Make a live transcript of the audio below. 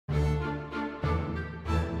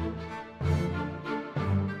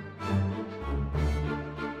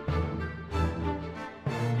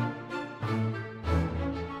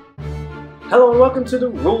Hello and welcome to the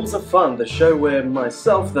Rules of Fun, the show where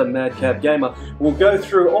myself, the Madcap Gamer, will go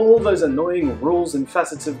through all those annoying rules and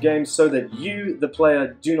facets of games so that you, the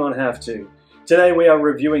player, do not have to. Today we are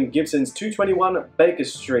reviewing Gibson's 221 Baker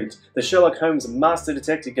Street, the Sherlock Holmes Master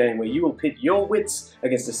Detective game where you will pit your wits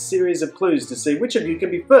against a series of clues to see which of you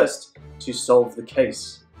can be first to solve the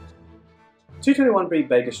case. 221B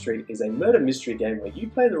Baker Street is a murder mystery game where you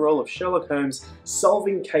play the role of Sherlock Holmes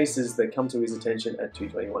solving cases that come to his attention at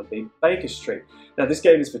 221B Baker Street. Now this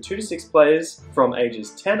game is for 2 to 6 players from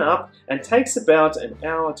ages 10 up and takes about an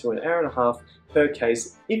hour to an hour and a half per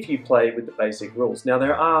case if you play with the basic rules. Now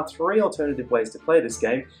there are 3 alternative ways to play this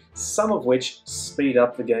game, some of which speed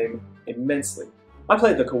up the game immensely. I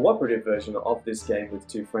played the cooperative version of this game with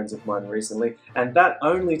 2 friends of mine recently, and that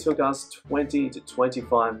only took us 20 to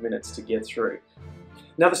 25 minutes to get through.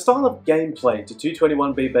 Now the style of gameplay to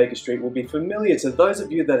 221B Baker Street will be familiar to those of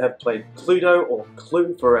you that have played Cluedo or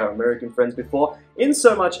Clue for our American friends before, in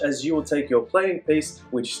so much as you will take your playing piece,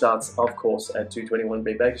 which starts of course at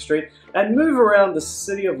 221B Baker Street, and move around the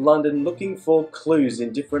city of London looking for clues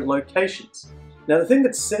in different locations. Now the thing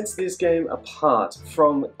that sets this game apart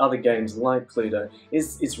from other games like Cluedo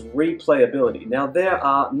is its replayability. Now there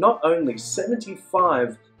are not only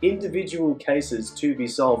 75 individual cases to be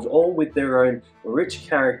solved, all with their own rich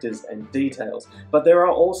characters and details, but there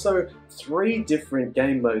are also 3 different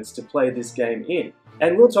game modes to play this game in.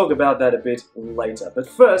 And we'll talk about that a bit later. But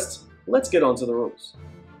first, let's get on to the rules.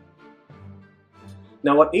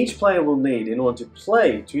 Now what each player will need in order to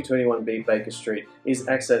play 221B Baker Street is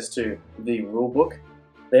access to the rulebook,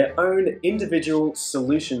 their own individual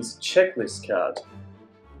solutions checklist card,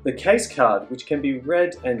 the case card which can be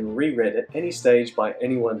read and reread at any stage by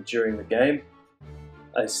anyone during the game,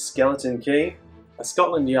 a skeleton key, a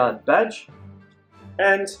Scotland Yard badge,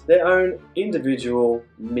 and their own individual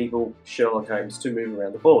meeple Sherlock Holmes to move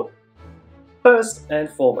around the board. First and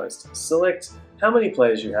foremost, select how many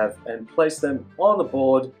players you have and place them on the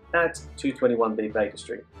board at 221B Baker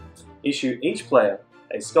Street. Issue each player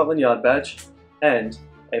a Scotland Yard badge and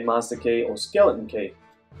a master key or skeleton key.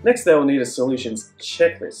 Next they will need a solutions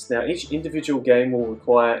checklist. Now each individual game will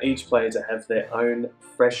require each player to have their own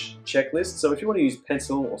fresh checklist, so if you want to use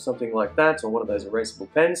pencil or something like that, or one of those erasable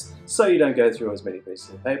pens, so you don't go through as many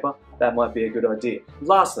pieces of paper, that might be a good idea.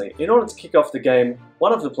 Lastly, in order to kick off the game,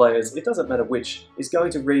 one of the players, it doesn't matter which, is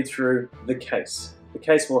going to read through the case. The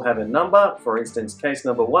case will have a number, for instance case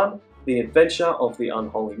number 1, the adventure of the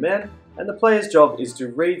unholy man, and the player's job is to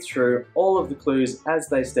read through all of the clues as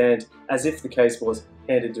they stand, as if the case was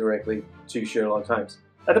handed directly to Sherlock Holmes.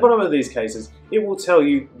 At the bottom of these cases, it will tell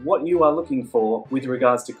you what you are looking for with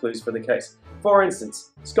regards to clues for the case. For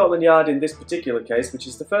instance, Scotland Yard in this particular case, which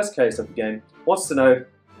is the first case of the game, wants to know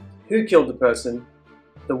who killed the person,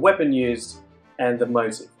 the weapon used, and the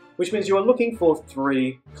motive. Which means you are looking for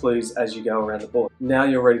 3 clues as you go around the board. Now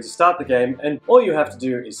you're ready to start the game, and all you have to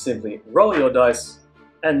do is simply roll your dice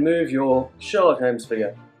and move your Sherlock Holmes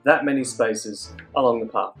figure that many spaces along the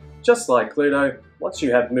path. Just like Cluedo, once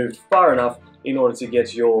you have moved far enough in order to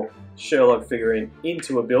get your Sherlock figurine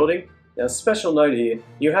into a building. Now special note here,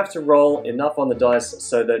 you have to roll enough on the dice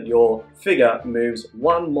so that your figure moves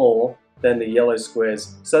 1 more than the yellow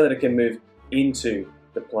squares so that it can move into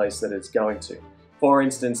the place that it's going to. For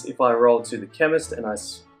instance, if I rolled to the chemist and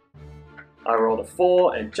I rolled a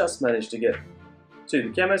 4 and just managed to get to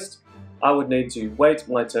the chemist, I would need to wait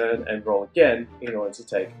my turn and roll again in order to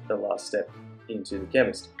take the last step into the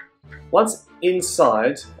chemist. Once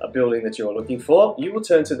inside a building that you're looking for, you will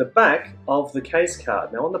turn to the back of the case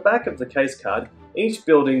card. Now on the back of the case card, each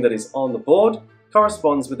building that is on the board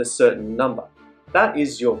corresponds with a certain number. That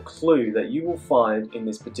is your clue that you will find in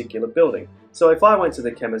this particular building. So if I went to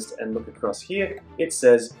the chemist and look across here, it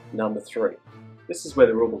says number 3. This is where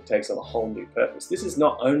the rulebook takes on a whole new purpose. This is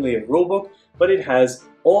not only a rulebook, but it has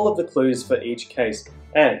all of the clues for each case.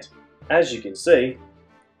 And as you can see,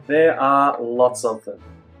 there are lots of them.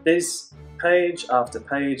 This page after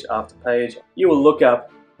page after page, you will look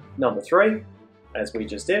up number 3, as we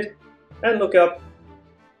just did, and look up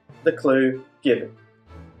the clue given.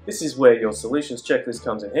 This is where your solutions checklist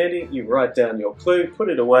comes in handy. You write down your clue, put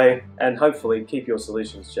it away, and hopefully keep your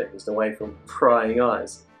solutions checklist away from prying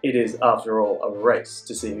eyes. It is, after all, a race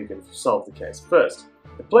to see who can solve the case first.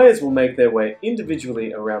 The players will make their way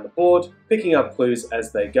individually around the board, picking up clues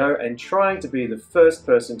as they go and trying to be the first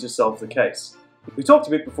person to solve the case. We talked a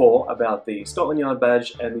bit before about the Scotland Yard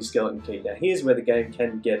badge and the skeleton key. Now here's where the game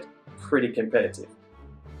can get pretty competitive.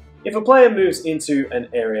 If a player moves into an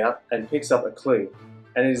area and picks up a clue,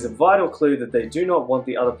 and it is a vital clue that they do not want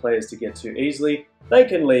the other players to get too easily, they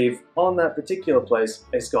can leave on that particular place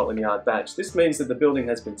a Scotland Yard badge. This means that the building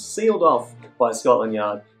has been sealed off by Scotland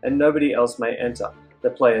Yard and nobody else may enter. The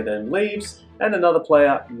player then leaves and another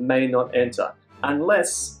player may not enter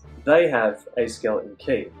unless they have a skeleton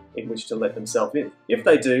key in which to let themselves in. If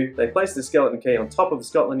they do, they place the skeleton key on top of the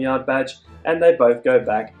Scotland Yard badge and they both go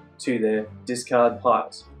back to their discard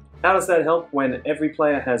piles. How does that help when every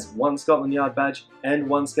player has one Scotland Yard badge and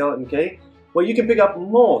one skeleton key? Well, you can pick up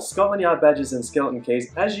more Scotland Yard badges and skeleton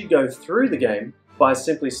keys as you go through the game by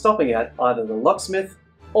simply stopping at either the locksmith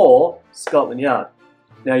or Scotland Yard.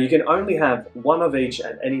 Now, you can only have one of each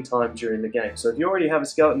at any time during the game. So if you already have a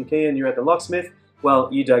skeleton key and you're at the locksmith, well,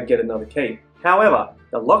 you don't get another key. However,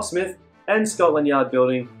 the locksmith and Scotland Yard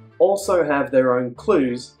building also have their own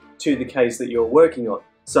clues to the case that you're working on.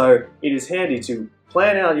 So it is handy to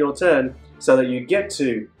plan out your turn so that you get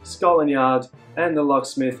to Scotland Yard and the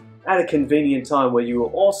locksmith at a convenient time where you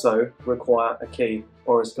will also require a key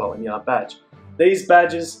or a Scotland Yard badge. These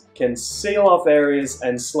badges can seal off areas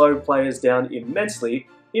and slow players down immensely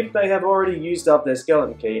if they have already used up their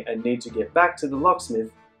skeleton key and need to get back to the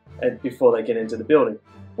locksmith before they can enter the building.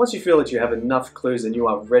 Once you feel that you have enough clues and you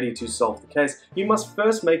are ready to solve the case, you must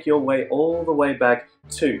first make your way all the way back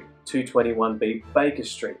to 221B Baker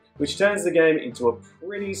Street, which turns the game into a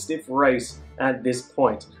pretty stiff race at this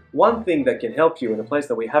point. One thing that can help you in a place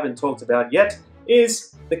that we haven't talked about yet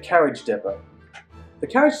is the carriage depot. The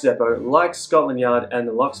carriage depot, like Scotland Yard and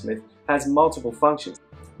the locksmith, has multiple functions.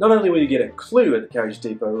 Not only will you get a clue at the carriage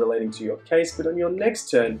depot relating to your case, but on your next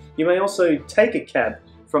turn you may also take a cab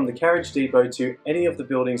from the carriage depot to any of the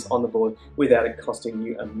buildings on the board without it costing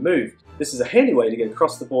you a move. This is a handy way to get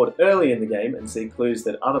across the board early in the game and see clues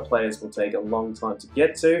that other players will take a long time to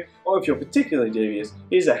get to, or if you're particularly devious,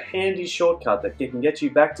 here's a handy shortcut that can get you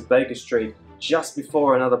back to Baker Street just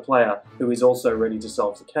before another player who is also ready to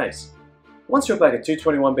solve the case. Once you're back at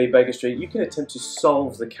 221B Baker Street, you can attempt to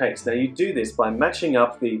solve the case. Now, you do this by matching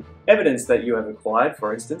up the evidence that you have acquired,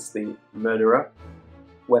 for instance, the murderer,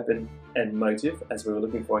 weapon, and motive, as we were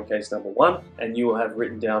looking for in case number 1, and you will have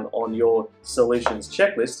written down on your solutions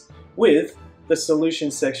checklist with the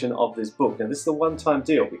solution section of this book. Now, this is the one-time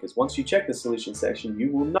deal, because once you check the solution section,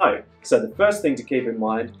 you will know. So the first thing to keep in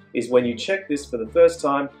mind is when you check this for the first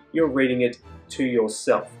time, you're reading it to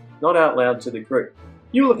yourself, not out loud to the group.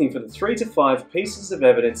 You're looking for the 3 to 5 pieces of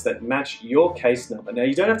evidence that match your case number. Now,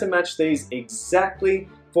 you don't have to match these exactly.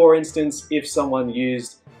 For instance, if someone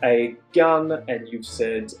used a gun and you've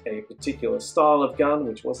said a particular style of gun,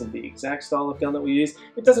 which wasn't the exact style of gun that we used,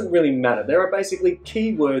 it doesn't really matter. There are basically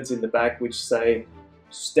keywords in the back which say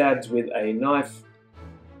stabbed with a knife,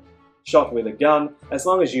 shot with a gun. As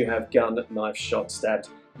long as you have gun, knife, shot, stabbed,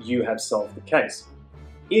 you have solved the case.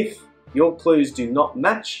 If your clues do not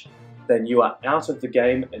match, then you are out of the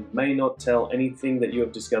game and may not tell anything that you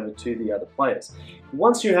have discovered to the other players.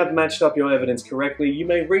 Once you have matched up your evidence correctly, you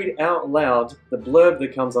may read out loud the blurb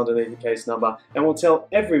that comes underneath the case number and will tell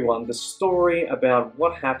everyone the story about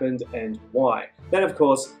what happened and why. Then, of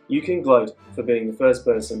course, you can gloat for being the first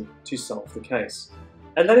person to solve the case.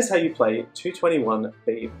 And that is how you play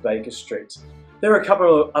 221B Baker Street. There are a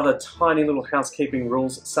couple of other tiny little housekeeping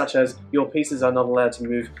rules, such as your pieces are not allowed to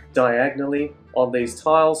move diagonally on these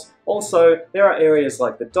tiles. Also, there are areas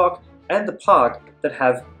like the dock and the park that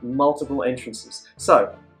have multiple entrances.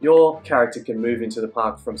 So, your character can move into the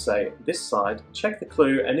park from, say, this side, check the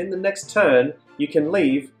clue, and in the next turn, you can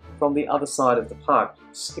leave from the other side of the park,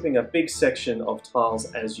 skipping a big section of tiles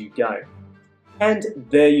as you go. And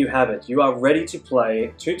there you have it. You are ready to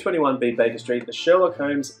play 221B Baker Street, the Sherlock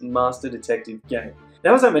Holmes Master Detective game.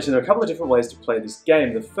 Now, as I mentioned, there are a couple of different ways to play this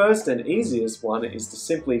game. The first and easiest one is to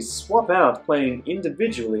simply swap out playing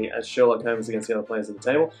individually as Sherlock Holmes against the other players at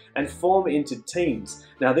the table and form into teams.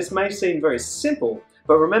 Now, this may seem very simple,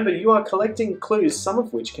 but remember, you are collecting clues, some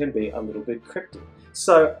of which can be a little bit cryptic.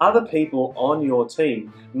 So other people on your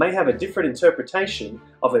team may have a different interpretation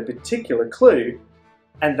of a particular clue,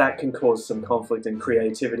 and that can cause some conflict and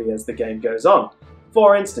creativity as the game goes on.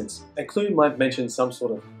 For instance, a clue might mention some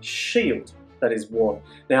sort of shield that is worn.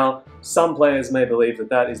 Now, some players may believe that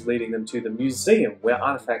that is leading them to the museum where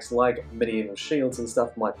artifacts like medieval shields and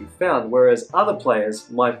stuff might be found, whereas other players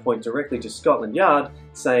might point directly to Scotland Yard,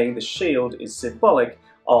 saying the shield is symbolic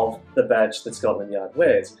of the badge that Scotland Yard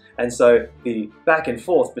wears. And so the back and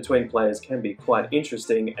forth between players can be quite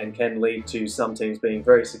interesting and can lead to some teams being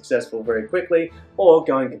very successful very quickly or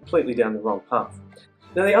going completely down the wrong path.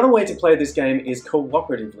 Now the other way to play this game is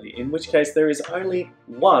cooperatively, in which case there is only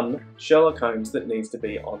one Sherlock Holmes that needs to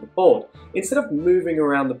be on the board. Instead of moving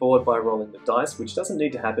around the board by rolling the dice, which doesn't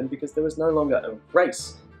need to happen because there is no longer a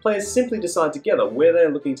race, players simply decide together where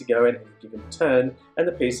they're looking to go at any given turn, and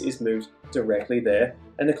the piece is moved directly there,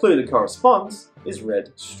 and the clue that corresponds is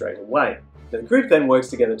read straight away. Now, the group then works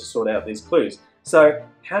together to sort out these clues. So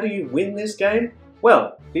how do you win this game?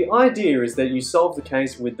 Well, the idea is that you solve the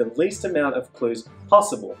case with the least amount of clues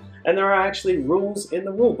possible, and there are actually rules in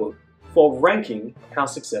the rulebook for ranking how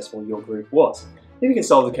successful your group was. If you can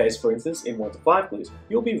solve the case, for instance, in 1 to 5 clues,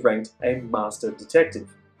 you'll be ranked a master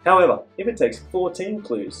detective. However, if it takes 14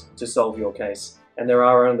 clues to solve your case, and there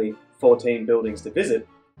are only 14 buildings to visit,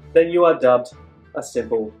 then you are dubbed a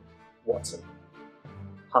simple Watson.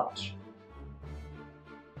 Harsh.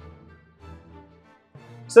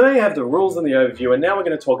 So there you have the rules and the overview, and now we're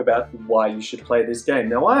going to talk about why you should play this game.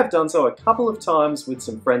 Now I have done so a couple of times with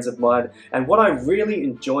some friends of mine, and what I really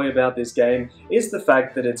enjoy about this game is the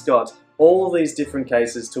fact that it's got all these different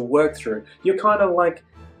cases to work through. You're kind of like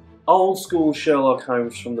old school Sherlock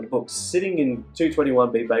Holmes from the books, sitting in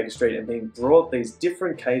 221B Baker Street and being brought these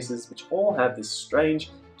different cases which all have this strange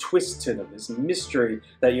twist to them, this mystery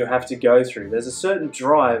that you have to go through. There's a certain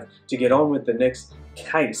drive to get on with the next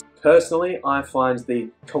case. Personally, I find the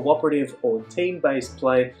cooperative or team-based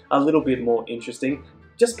play a little bit more interesting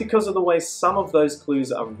just because of the way some of those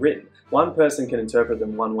clues are written. One person can interpret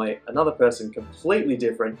them one way, another person completely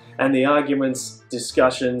different, and the arguments,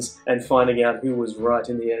 discussions, and finding out who was right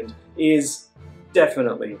in the end is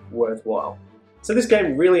definitely worthwhile. So this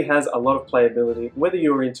game really has a lot of playability, whether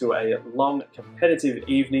you're into a long competitive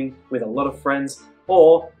evening with a lot of friends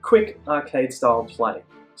or quick arcade style play.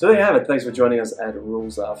 So there you have it. Thanks for joining us at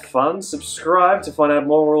Rules Are Fun. Subscribe to find out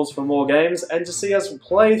more rules for more games and to see us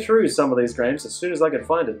play through some of these games as soon as I can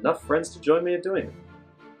find enough friends to join me at doing it.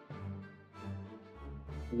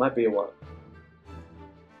 It might be a while.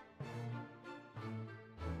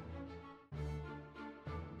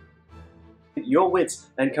 Your wits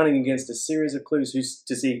and cunning against a series of clues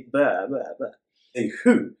to see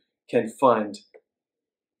who can find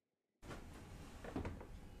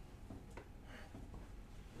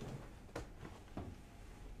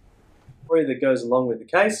that goes along with the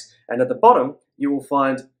case, and at the bottom you will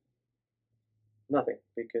find nothing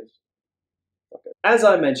because okay. As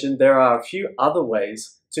I mentioned, there are a few other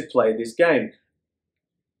ways to play this game,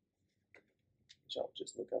 which I'll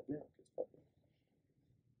just look up now.